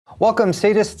Welcome,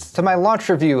 sadists, to my launch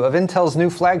review of Intel's new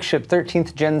flagship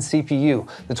 13th Gen CPU,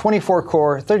 the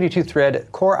 24-core,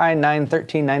 32-thread Core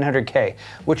i9-13900K,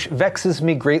 which vexes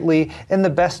me greatly in the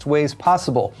best ways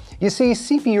possible. You see,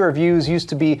 CPU reviews used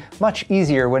to be much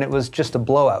easier when it was just a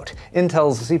blowout.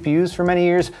 Intel's CPUs for many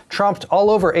years tromped all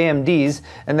over AMD's,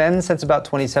 and then since about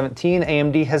 2017,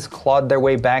 AMD has clawed their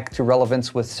way back to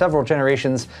relevance with several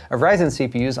generations of Ryzen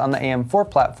CPUs on the AM4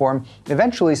 platform,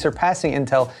 eventually surpassing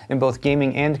Intel in both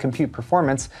gaming and compute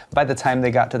performance by the time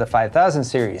they got to the 5000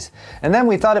 series. And then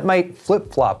we thought it might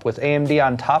flip-flop with AMD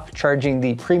on top charging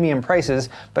the premium prices,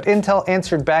 but Intel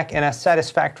answered back in a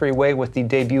satisfactory way with the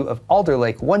debut of Alder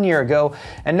Lake 1 year ago,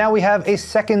 and now we have a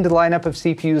second lineup of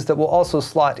CPUs that will also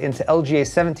slot into LGA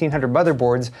 1700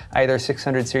 motherboards, either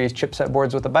 600 series chipset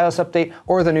boards with a BIOS update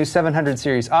or the new 700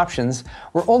 series options.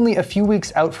 We're only a few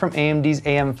weeks out from AMD's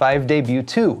AM5 debut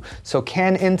too, so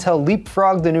can Intel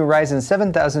leapfrog the new Ryzen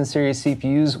 7000 series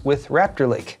CPUs with Raptor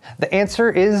Lake? The answer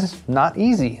is not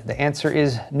easy. The answer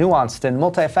is nuanced and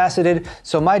multifaceted,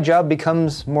 so my job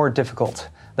becomes more difficult.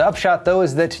 The upshot, though,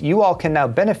 is that you all can now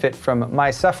benefit from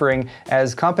my suffering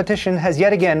as competition has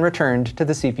yet again returned to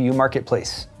the CPU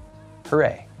marketplace.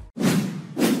 Hooray.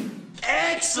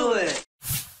 Excellent!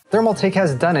 Thermaltake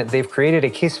has done it. They've created a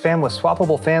case fan with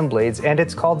swappable fan blades, and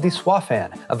it's called the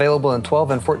SwaFan. Available in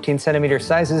 12 and 14 centimeter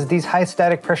sizes, these high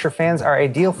static pressure fans are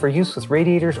ideal for use with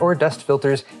radiators or dust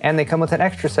filters, and they come with an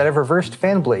extra set of reversed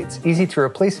fan blades. Easy to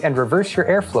replace and reverse your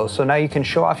airflow, so now you can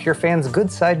show off your fan's good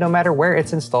side no matter where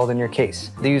it's installed in your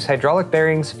case. They use hydraulic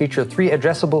bearings, feature 3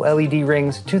 addressable LED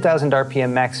rings, 2000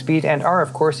 RPM max speed, and are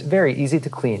of course very easy to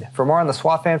clean. For more on the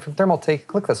SwaFan from Thermaltake,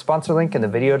 click the sponsor link in the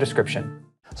video description.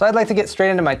 So I'd like to get straight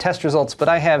into my test results, but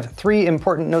I have 3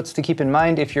 important notes to keep in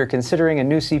mind if you're considering a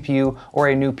new CPU or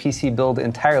a new PC build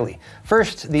entirely.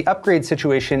 First, the upgrade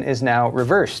situation is now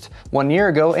reversed. 1 year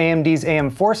ago, AMD's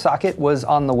AM4 socket was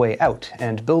on the way out,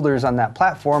 and builders on that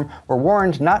platform were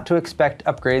warned not to expect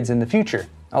upgrades in the future.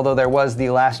 Although there was the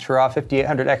last hurrah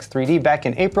 5800X 3D back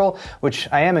in April, which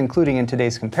I am including in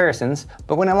today's comparisons.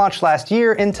 But when it launched last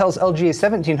year, Intel's LGA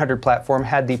 1700 platform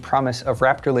had the promise of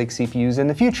Raptor Lake CPUs in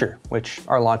the future, which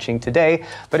are launching today,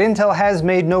 but Intel has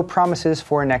made no promises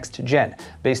for next gen.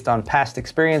 Based on past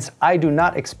experience, I do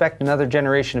not expect another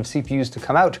generation of CPUs to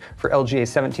come out for LGA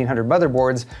 1700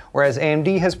 motherboards, whereas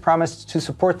AMD has promised to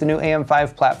support the new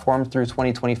AM5 platform through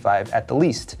 2025 at the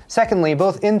least. Secondly,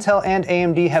 both Intel and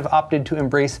AMD have opted to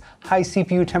embrace high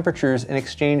CPU temperatures in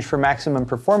exchange for maximum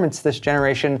performance this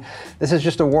generation. This is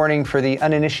just a warning for the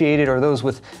uninitiated or those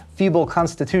with feeble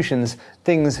constitutions.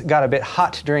 Things got a bit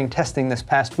hot during testing this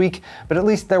past week, but at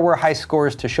least there were high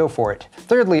scores to show for it.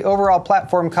 Thirdly, overall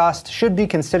platform cost should be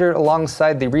considered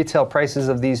alongside the retail prices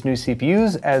of these new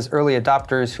CPUs, as early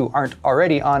adopters who aren't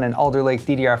already on an Alder Lake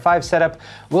DDR5 setup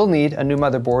will need a new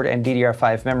motherboard and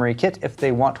DDR5 memory kit if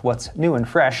they want what's new and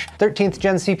fresh. 13th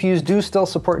gen CPUs do still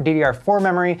support DDR4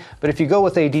 memory, but if you go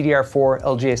with a DDR4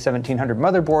 LGA 1700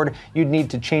 motherboard, you'd need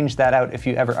to change that out if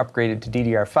you ever upgraded to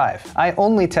DDR5. I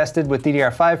only tested with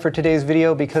DDR5 for today's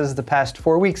video because the past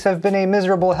 4 weeks have been a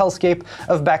miserable hellscape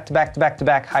of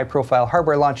back-to-back high-profile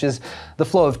hardware launches. The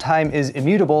flow of time is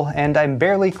immutable, and I'm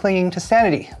barely clinging to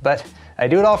sanity, but I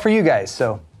do it all for you guys,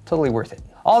 so totally worth it.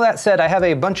 All that said, I have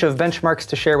a bunch of benchmarks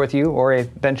to share with you, or a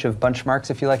bench of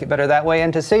bunchmarks if you like it better that way,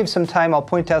 and to save some time I'll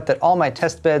point out that all my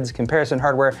test beds, comparison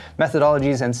hardware,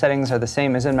 methodologies, and settings are the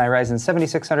same as in my Ryzen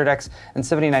 7600X and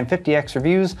 7950X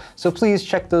reviews, so please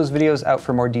check those videos out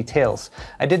for more details.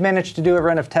 I did manage to do a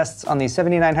run of tests on the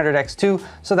 7900X too,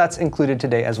 so that's included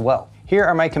today as well. Here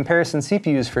are my comparison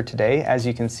CPUs for today. As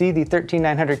you can see, the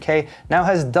 13900K now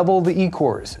has double the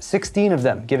E-cores, 16 of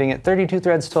them, giving it 32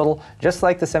 threads total, just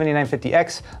like the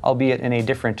 7950X, albeit in a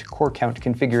different core count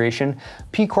configuration.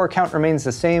 P-core count remains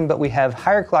the same, but we have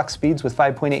higher clock speeds with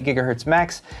 5.8 GHz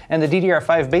max, and the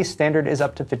DDR5 base standard is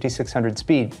up to 5600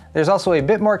 speed. There's also a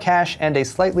bit more cache and a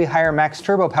slightly higher max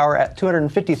turbo power at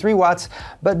 253 watts,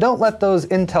 but don't let those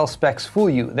Intel specs fool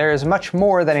you. There is much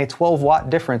more than a 12-watt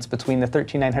difference between the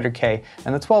 13900K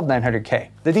and the 12900K.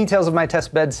 The details of my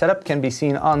test bed setup can be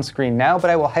seen on screen now,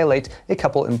 but I will highlight a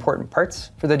couple important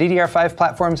parts. For the DDR5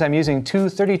 platforms, I'm using 2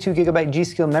 32GB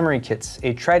G.Skill memory kits,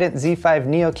 a Trident Z5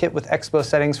 Neo kit with Expo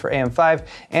settings for AM5,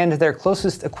 and their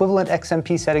closest equivalent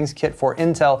XMP settings kit for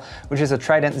Intel, which is a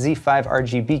Trident Z5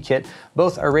 RGB kit.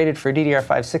 Both are rated for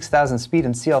DDR5 6000 speed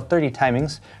and CL30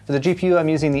 timings. For the GPU, I'm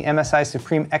using the MSI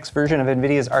Supreme X version of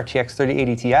NVIDIA's RTX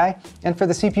 3080 Ti, and for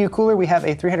the CPU cooler, we have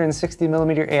a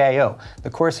 360mm AIO AIO, the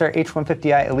Corsair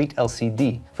H150i Elite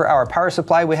LCD. For our power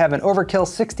supply, we have an overkill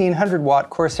 1600 watt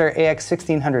Corsair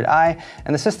AX1600i,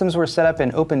 and the systems were set up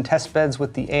in open test beds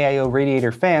with the AIO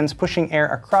radiator fans pushing air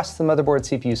across the motherboard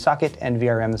CPU socket and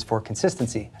VRMs for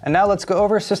consistency. And now let's go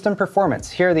over system performance.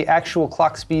 Here are the actual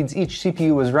clock speeds each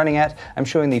CPU was running at. I'm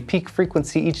showing the peak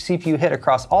frequency each CPU hit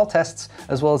across all tests,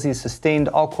 as well as the sustained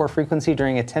all-core frequency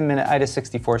during a 10-minute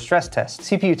IDA64 stress test.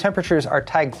 CPU temperatures are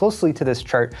tied closely to this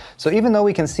chart, so even though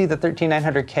we can see the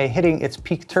 13900K hitting its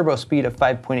peak turbo speed of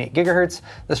 5.8 GHz,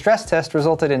 the stress test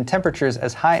resulted in temperatures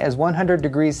as high as 100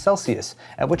 degrees Celsius,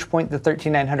 at which point the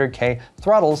 13900K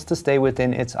throttles to stay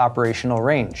within its operational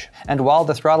range. And while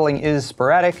the throttling is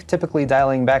sporadic, typically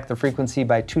dialing back the frequency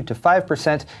by 2 to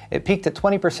 5%, it peaked at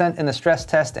 20% in the stress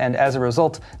test, and as a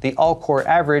result, the all-core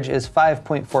average is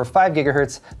 5.45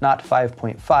 GHz, not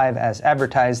 5.5 as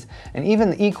advertised, and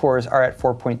even the E-cores are at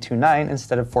 4.29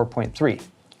 instead of 4.3.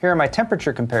 Here are my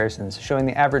temperature comparisons, showing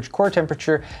the average core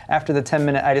temperature after the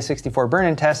 10-minute IDA64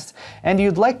 burn-in tests, and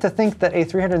you'd like to think that a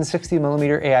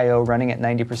 360mm AIO running at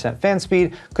 90% fan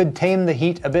speed could tame the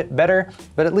heat a bit better,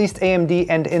 but at least AMD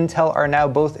and Intel are now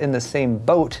both in the same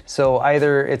boat, so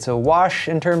either it's a wash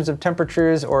in terms of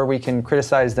temperatures or we can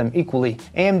criticize them equally.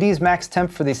 AMD's max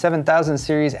temp for the 7000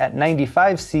 series at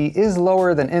 95°C is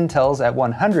lower than Intel's at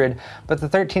 100, but the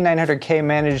 13900K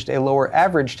managed a lower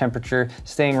average temperature,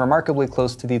 staying remarkably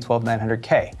close to the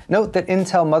 12900K. Note that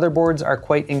Intel motherboards are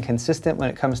quite inconsistent when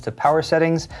it comes to power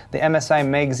settings. The MSI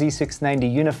Meg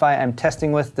Z690 Unify I'm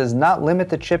testing with does not limit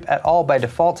the chip at all by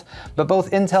default, but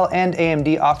both Intel and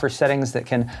AMD offer settings that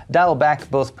can dial back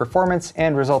both performance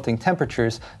and resulting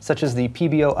temperatures, such as the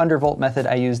PBO undervolt method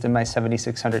I used in my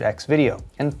 7600X video.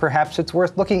 And perhaps it's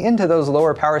worth looking into those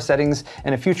lower power settings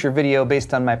in a future video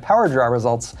based on my power draw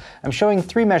results. I'm showing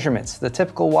 3 measurements: the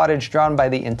typical wattage drawn by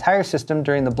the entire system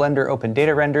during the Blender Open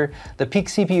Data Render, the peak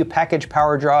CPU package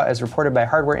power draw as reported by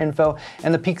Hardware Info,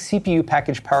 and the peak CPU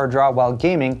package power draw while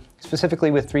gaming, specifically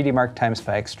with 3D Mark Time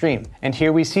Spy Extreme. And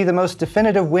here we see the most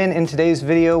definitive win in today's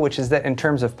video, which is that in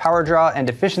terms of power draw and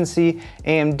efficiency,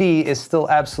 AMD is still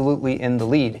absolutely in the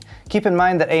lead. Keep in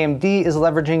mind that AMD is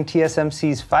leveraging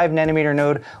TSMC's 5nm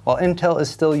node, while Intel is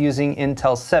still using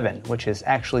Intel 7, which is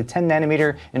actually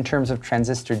 10nm in terms of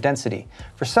transistor density.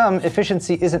 For some,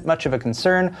 efficiency isn't much of a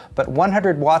concern, but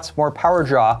 100 watts more power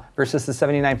draw versus the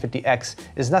 7950X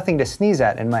is nothing to sneeze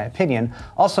at, in my opinion.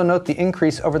 Also note the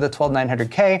increase over the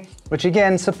 12900K, which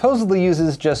again supposedly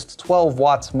uses just 12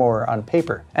 watts more on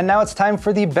paper. And now it's time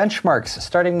for the benchmarks,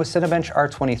 starting with Cinebench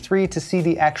R23 to see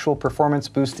the actual performance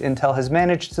boost Intel has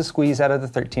managed to squeeze out of the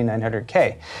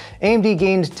 13900K. AMD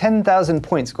gained 10,000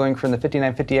 points going from the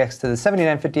 5950X to the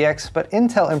 7950X, but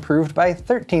Intel improved by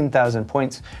 13,000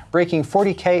 points, breaking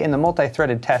 40K in the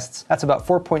multi-threaded tests. That's about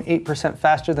 4.8%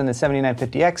 faster than the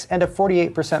 7950X and a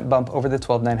 48% bump over the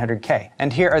 12900K.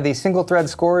 And here are the single thread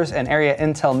scores, an area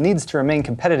Intel needs to remain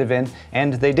competitive in,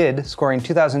 and they did, scoring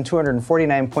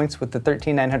 2,249 points with the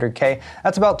 13900K.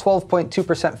 That's about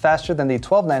 12.2% faster than the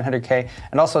 12900K,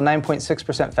 and also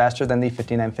 9.6% faster than the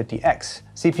 5950X.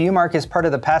 CPU Mark is part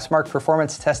of the Passmark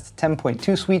Performance Test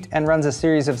 10.2 suite and runs a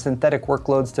series of synthetic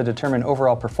workloads to determine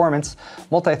overall performance.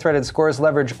 Multi-threaded scores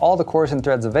leverage all the cores and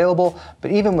threads available,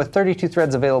 but even with 32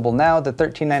 threads available now, the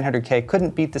 13900K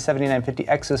couldn't beat the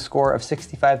 7950X's score of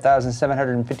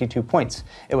 65,752 points.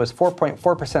 It was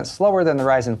 4.4% slower than the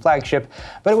Ryzen flagship,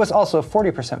 but it was also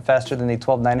 40% faster than the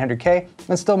 12900K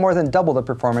and still more than double the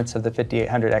performance of the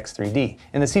 5800X3D.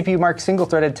 In the CPU Mark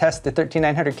single-threaded test, the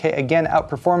 13900K again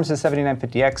outperforms the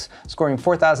 7950X, scoring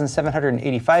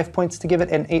 4,785 points to give it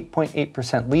an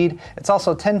 8.8% lead. It's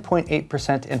also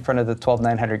 10.8% in front of the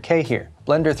 12900K here.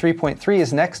 Blender 3.3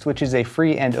 is next, which is a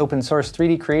free and open source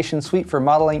 3D creation suite for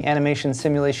modeling, animation,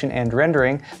 simulation, and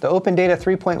rendering. The Open Data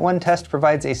 3.1 test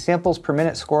provides a samples per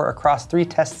minute score across 3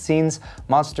 test scenes: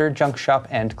 Monster, Junk Shop,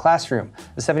 and Classroom.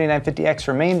 The 7950X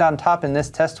remained on top in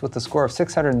this test with a score of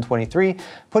 623,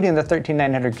 putting the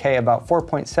 13900K about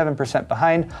 4.7%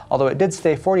 behind, although it did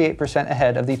stay 48%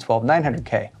 ahead of the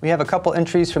 12900K. We have a couple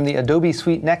entries from the Adobe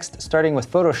suite next, starting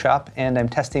with Photoshop, and I'm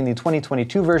testing the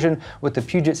 2022 version with the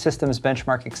Puget Systems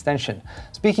benchmark extension.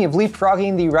 Speaking of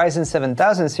leapfrogging, the Ryzen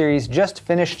 7000 series just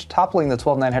finished toppling the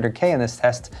 12900K in this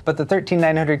test, but the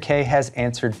 13900K has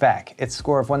answered back. Its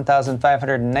score of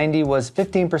 1,590 was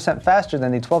 15% faster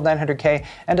than the 12900K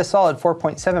and a solid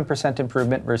 4.7%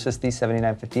 improvement versus the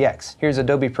 7950X. Here's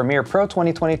Adobe Premiere Pro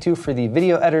 2022 for the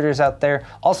video editors out there,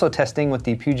 also testing with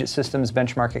the Puget Systems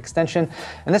benchmark extension,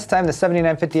 and this time the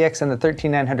 7950X and the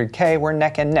 13900K were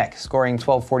neck and neck, scoring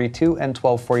 1242 and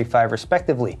 1245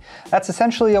 respectively. That's That's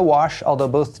essentially a wash, although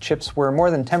both chips were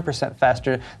more than 10%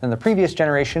 faster than the previous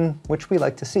generation, which we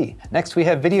like to see. Next, we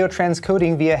have video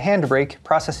transcoding via handbrake,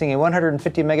 processing a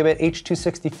 150 megabit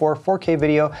H.264 4K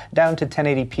video down to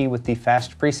 1080p with the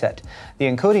fast preset. The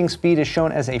encoding speed is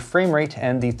shown as a frame rate,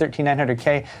 and the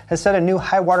 13900K has set a new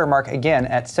high watermark again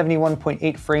at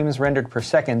 71.8 frames rendered per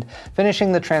second,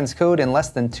 finishing the transcode in less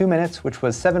than 2 minutes, which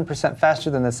was 7% faster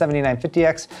than the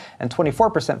 7950X and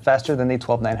 24% faster than the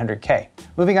 12900K.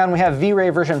 Moving on, we have V-Ray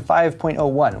version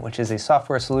 5.01, which is a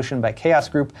software solution by Chaos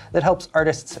Group that helps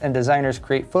artists and designers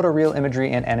create photoreal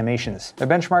imagery and animations. Their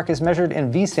benchmark is measured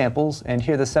in V-samples, and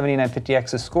here the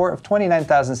 7950X's score of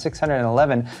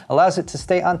 29,611 allows it to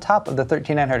stay on top of the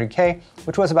 13900K,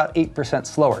 which was about 8%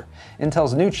 slower.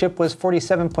 Intel's new chip was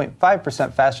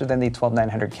 47.5% faster than the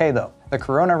 12900K though. The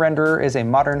Corona renderer is a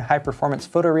modern, high-performance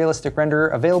photorealistic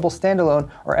renderer available standalone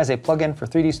or as a plugin for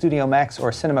 3D Studio Max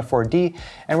or Cinema 4D,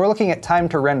 and we're looking at time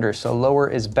to render, so lower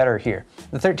is better here.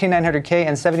 The 13900K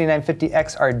and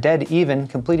 7950X are dead even,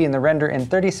 completing the render in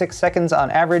 36 seconds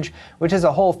on average, which is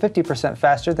a whole 50%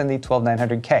 faster than the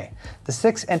 12900K. The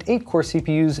 6 and 8 core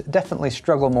CPUs definitely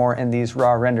struggle more in these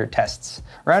raw render tests.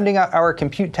 Rounding out our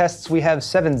compute tests, we have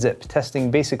 7-Zip, testing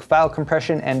basic file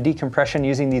compression and decompression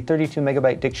using the 32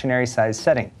 megabyte dictionary size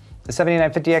setting. The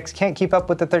 7950X can't keep up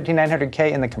with the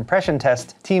 13900K in the compression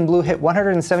test. Team Blue hit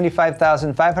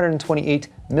 175,528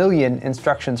 million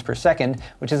instructions per second,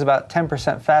 which is about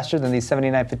 10% faster than the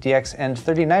 7950X and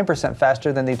 39%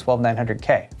 faster than the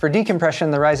 12900K. For decompression,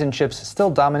 the Ryzen chips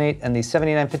still dominate, and the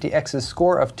 7950X's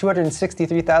score of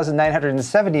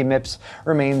 263,970 MIPS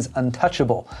remains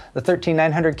untouchable. The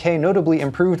 13900K notably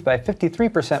improved by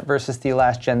 53% versus the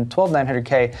last-gen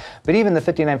 12900K, but even the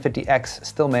 5950X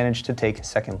still managed to take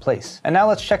second place. And now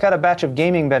let's check out a batch of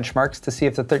gaming benchmarks to see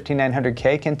if the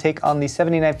 13900K can take on the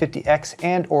 7950X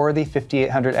and or the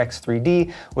 5800X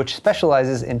 3D, which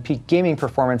specializes in peak gaming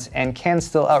performance and can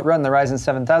still outrun the Ryzen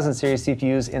 7000 series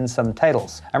CPUs in some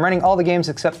titles. I'm running all the games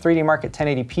except 3D Mark at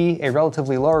 1080p, a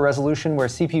relatively lower resolution where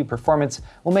CPU performance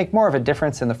will make more of a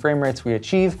difference in the frame rates we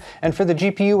achieve, and for the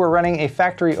GPU we're running a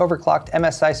factory overclocked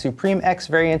MSI Supreme X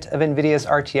variant of NVIDIA's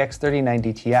RTX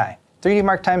 3090 Ti. 3D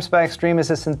Mark Times by Extreme is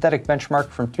a synthetic benchmark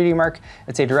from 3D Mark.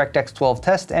 It's a DirectX 12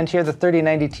 test, and here the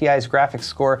 3090 Ti's graphics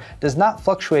score does not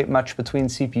fluctuate much between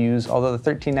CPUs, although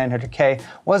the 13900K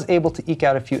was able to eke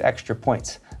out a few extra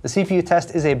points. The CPU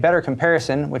test is a better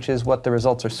comparison, which is what the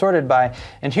results are sorted by,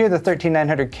 and here the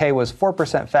 13900K was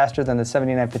 4% faster than the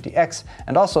 7950X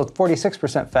and also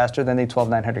 46% faster than the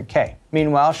 12900K.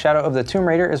 Meanwhile, Shadow of the Tomb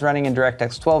Raider is running in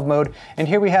DirectX 12 mode, and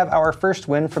here we have our first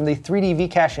win from the 3D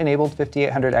Vcache enabled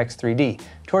 5800X 3D.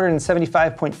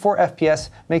 275.4 FPS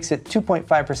makes it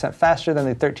 2.5% faster than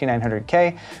the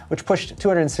 13900K, which pushed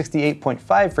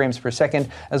 268.5 frames per second,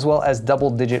 as well as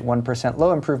double-digit 1%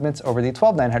 low improvements over the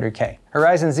 12900K.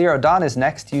 Horizon Zero Dawn is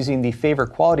next, using the Favor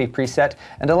Quality preset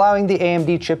and allowing the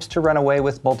AMD chips to run away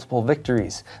with multiple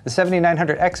victories. The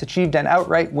 7900X achieved an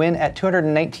outright win at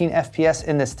 219 FPS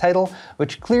in this title,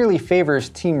 which clearly favors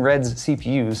Team Red's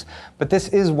CPUs, but this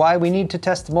is why we need to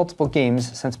test multiple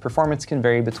games, since performance can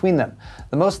vary between them.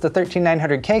 The most the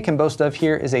 13900K can boast of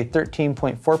here is a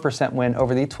 13.4% win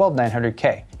over the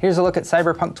 12900K. Here's a look at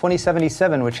Cyberpunk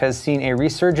 2077, which has seen a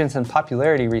resurgence in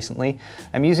popularity recently.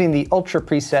 I'm using the Ultra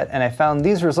preset, and I found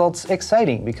these results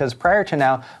exciting because prior to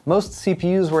now, most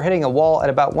CPUs were hitting a wall at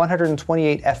about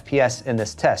 128 FPS in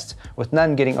this test, with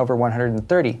none getting over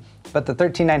 130. But the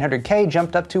 13900K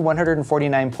jumped up to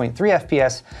 149.3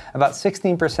 FPS, about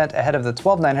 16% ahead of the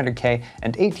 12900K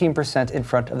and 18% in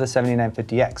front of the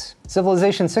 7950X.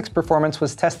 Civilization 6 performance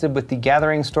was tested with the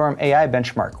Gathering Storm AI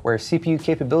benchmark, where CPU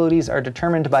capabilities are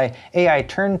determined by AI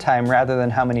turn time rather than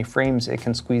how many frames it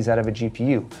can squeeze out of a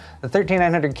GPU. The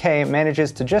 13900K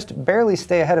manages to just barely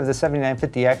stay ahead of the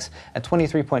 7950X at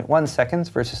 23.1 seconds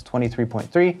versus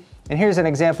 23.3, and here's an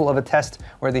example of a test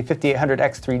where the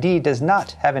 5800X 3D does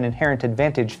not have an inherent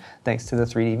advantage thanks to the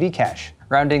 3D Vcache.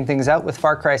 Rounding things out with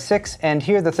Far Cry 6, and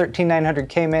here the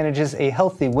 13900K manages a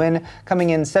healthy win,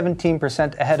 coming in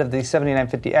 17% ahead of the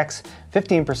 7950X,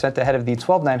 15% ahead of the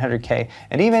 12900K,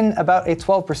 and even about a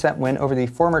 12% win over the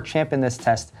former champ in this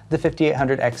test, the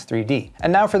 5800X 3D.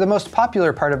 And now for the most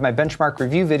popular part of my benchmark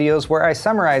review videos, where I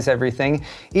summarize everything,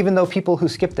 even though people who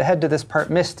skipped ahead to this part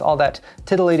missed all that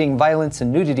titillating violence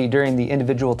and nudity during the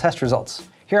individual test results.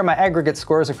 Here are my aggregate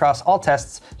scores across all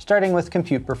tests, starting with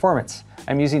compute performance.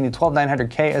 I'm using the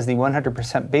 12900K as the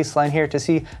 100% baseline here to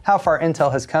see how far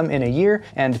Intel has come in a year,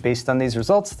 and based on these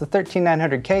results, the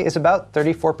 13900K is about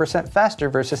 34% faster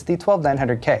versus the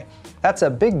 12900K. That's a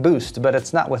big boost, but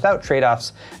it's not without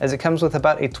trade-offs, as it comes with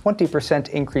about a 20%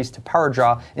 increase to power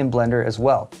draw in Blender as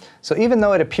well. So even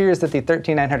though it appears that the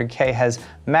 13900K has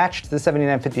matched the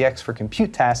 7950X for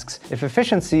compute tasks, if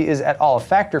efficiency is at all a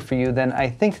factor for you, then I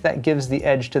think that gives the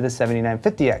edge to the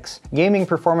 7950X. Gaming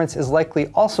performance is likely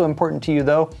also important to you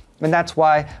though, and that's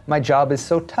why my job is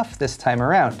so tough this time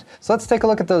around. So let's take a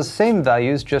look at those same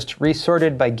values, just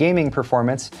resorted by gaming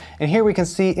performance, and here we can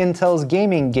see Intel's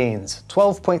gaming gains.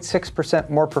 12.6%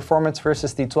 more performance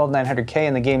versus the 12900K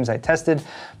in the games I tested,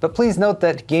 but please note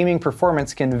that gaming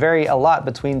performance can vary a lot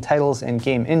between titles and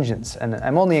game engines, and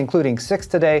I'm only including 6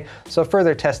 today, so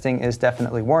further testing is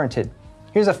definitely warranted.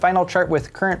 Here's a final chart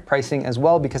with current pricing as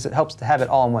well because it helps to have it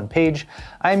all on one page.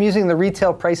 I am using the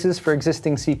retail prices for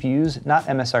existing CPUs, not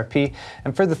MSRP,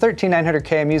 and for the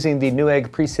 13900K I'm using the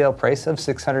Newegg pre-sale price of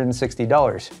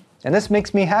 $660. And this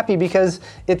makes me happy because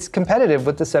it's competitive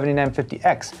with the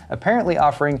 7950X, apparently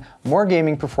offering more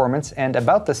gaming performance and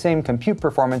about the same compute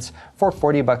performance for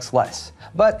 $40 less.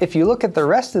 But if you look at the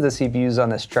rest of the CPUs on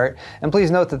this chart, and please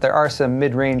note that there are some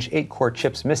mid-range 8-core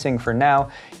chips missing for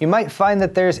now, you might find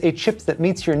that there's a chip that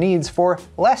meets your needs for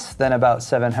less than about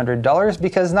 $700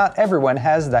 because not everyone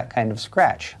has that kind of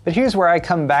scratch. But here's where I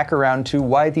come back around to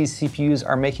why these CPUs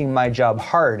are making my job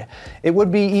hard. It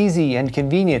would be easy and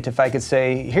convenient if I could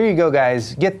say, here you go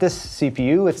guys, get this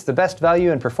CPU, it's the best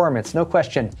value and performance, no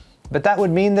question. But that would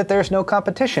mean that there's no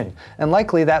competition, and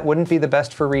likely that wouldn't be the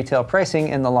best for retail pricing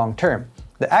in the long term.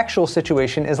 The actual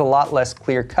situation is a lot less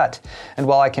clear-cut, and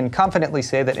while I can confidently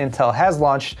say that Intel has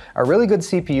launched a really good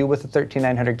CPU with the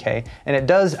 13900K, and it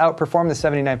does outperform the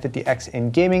 7950X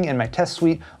in gaming in my test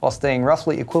suite while staying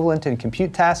roughly equivalent in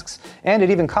compute tasks, and it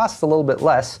even costs a little bit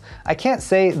less, I can't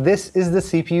say this is the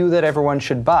CPU that everyone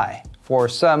should buy. For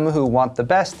some who want the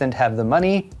best and have the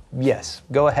money, yes,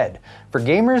 go ahead. For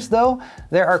gamers though,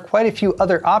 there are quite a few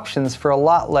other options for a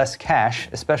lot less cash,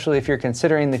 especially if you're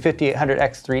considering the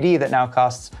 5800X 3D that now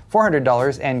costs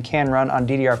 $400 and can run on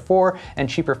DDR4 and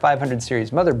cheaper 500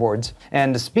 series motherboards.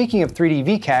 And speaking of 3D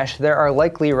V-Cache, there are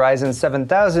likely Ryzen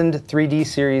 7000 3D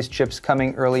series chips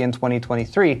coming early in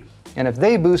 2023. And if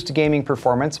they boost gaming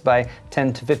performance by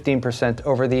 10 to 15%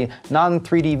 over the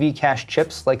non-3D V-Cache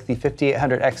chips like the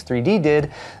 5800X 3D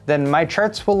did, then my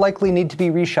charts will likely need to be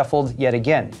reshuffled yet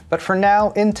again. But for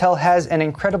now, Intel has an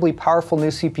incredibly powerful new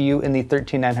CPU in the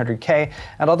 13900K,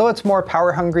 and although it's more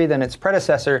power hungry than its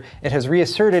predecessor, it has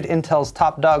reasserted Intel's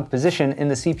top dog position in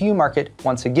the CPU market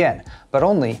once again, but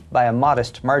only by a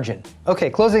modest margin. Okay,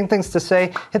 closing things to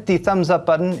say, hit the thumbs up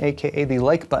button, aka the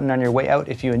like button on your way out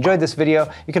if you enjoyed this video.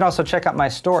 You can also check out my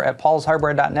store at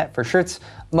paulshardware.net for shirts,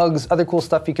 mugs, other cool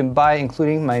stuff you can buy,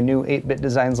 including my new 8-bit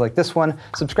designs like this one.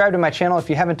 Subscribe to my channel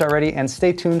if you haven't already, and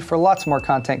stay tuned for lots more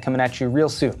content coming at you real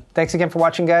soon. Thanks again for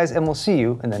watching, guys, and we'll see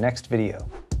you in the next video.